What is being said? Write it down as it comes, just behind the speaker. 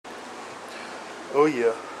Oh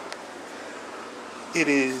yeah. It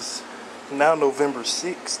is now November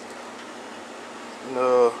 6th.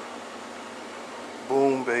 And,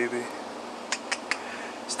 boom baby.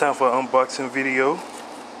 It's time for an unboxing video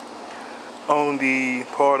on the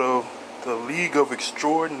part of the League of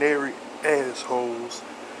Extraordinary Assholes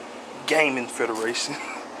Gaming Federation.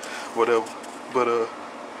 Whatever. But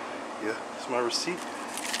yeah, it's my receipt.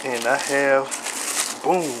 And I have,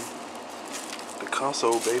 boom, the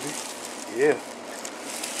console, baby. Yeah.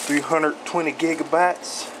 320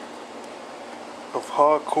 gigabytes of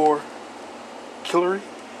hardcore killery.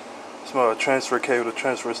 It's my transfer cable to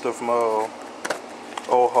transfer stuff from my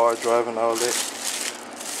old hard drive and all that.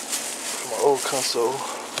 From my old console.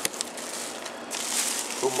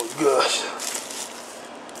 Oh my gosh.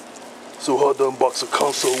 So hard to unbox a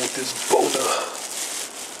console with this boner.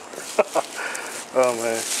 Oh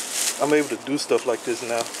man. I'm able to do stuff like this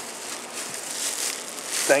now.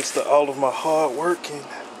 Thanks to all of my hard work. And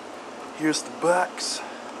here's the box.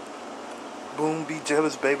 Boom, be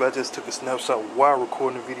jealous, baby. I just took a snapshot while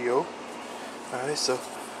recording the video. Alright, so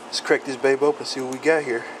let's crack this baby open and see what we got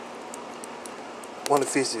here. Wonder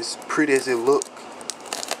if it's as pretty as it looked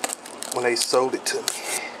when they sold it to me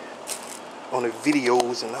on the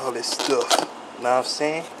videos and all that stuff. Know what I'm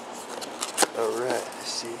saying? Alright,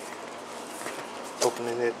 let's see.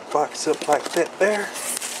 Opening that box up like that there.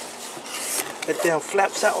 That damn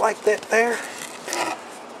flaps out like that there.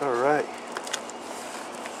 Alright.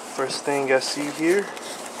 First thing I see here.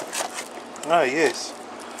 Ah, yes.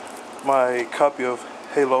 My copy of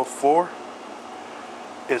Halo 4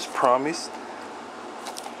 is promised.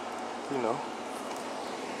 You know.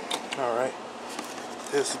 Alright.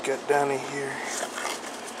 Let's get down in here.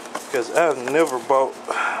 Because I've never bought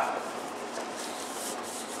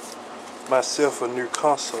myself a new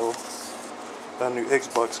console. A new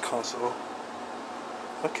Xbox console.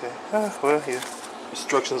 Okay. Well, here.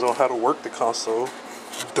 Instructions on how to work the console.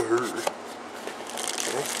 Okay.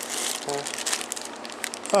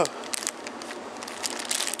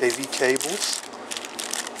 AV cables.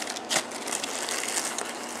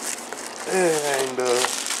 And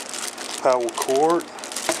power cord.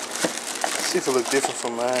 See if it looks different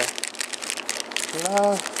from mine.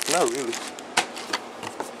 Nah, not really.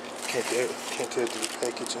 Can't tell through the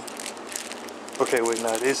packaging. Okay, wait,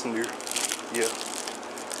 nah, it is new. Yeah.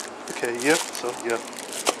 Okay, yeah, so yeah.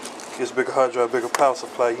 Gets bigger hard drive, bigger power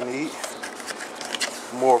supply you need.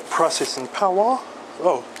 More processing power.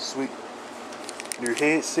 Oh, sweet. New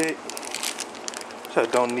headset. Which I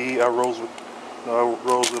don't need. I rose with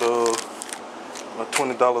my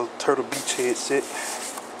 $20 Turtle Beach headset.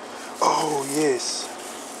 Oh yes.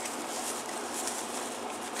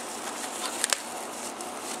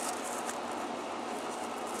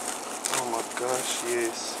 Oh my gosh,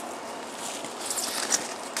 yes.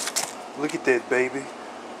 Look at that, baby.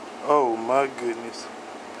 Oh my goodness.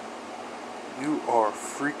 You are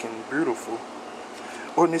freaking beautiful.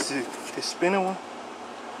 Oh, and this is the spinning one?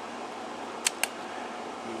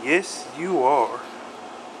 Yes, you are.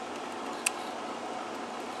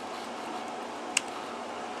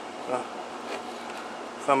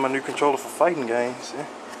 Found my new controller for fighting games. Yeah.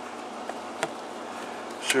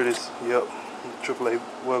 Sure this, yep. AAA,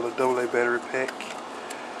 well, a AA battery pack.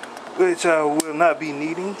 Which I will not be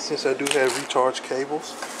needing since I do have recharge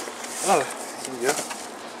cables. Oh, yeah.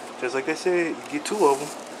 Just like they said, you get 2 of them.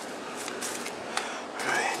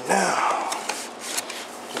 Alright, now,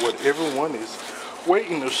 what everyone is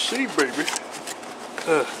waiting to see, baby.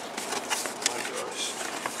 Oh my gosh.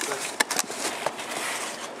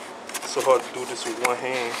 It's so hard to do this with one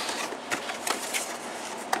hand.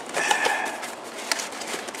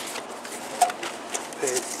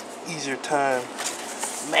 Had easier time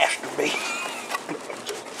masturbating.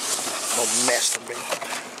 I'm masturbate.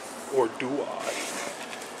 Or do I?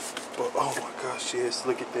 But oh my gosh, yes,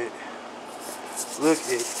 look at that. Look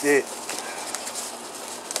at that.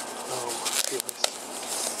 Oh my goodness.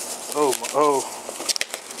 Oh my,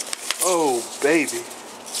 oh baby.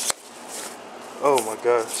 Oh my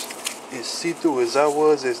gosh. As see-through as I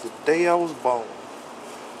was as the day I was born.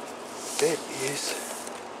 That is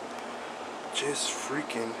just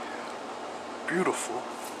freaking beautiful.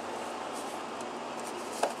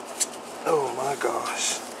 Oh my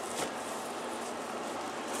gosh.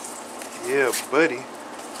 Yeah, buddy.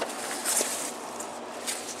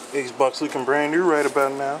 Xbox looking brand new right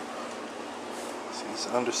about now. See this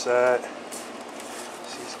underside.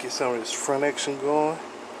 See, let's get some of this front action going.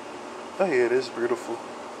 Oh yeah, it is beautiful.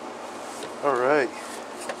 Alright.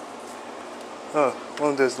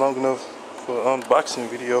 One that's long enough for an unboxing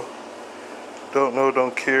video. Don't know,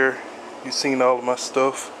 don't care. You've seen all of my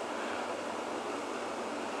stuff.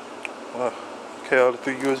 Okay. Have all the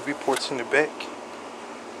 3 USB ports in the back.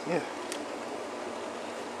 Yeah.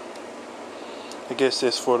 I guess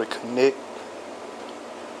that's for the connect.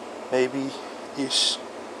 Maybe ish.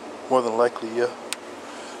 More than likely, yeah.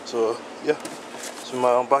 So yeah. This is my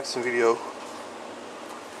unboxing video.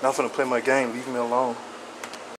 Now I'm finna play my game. Leave me alone.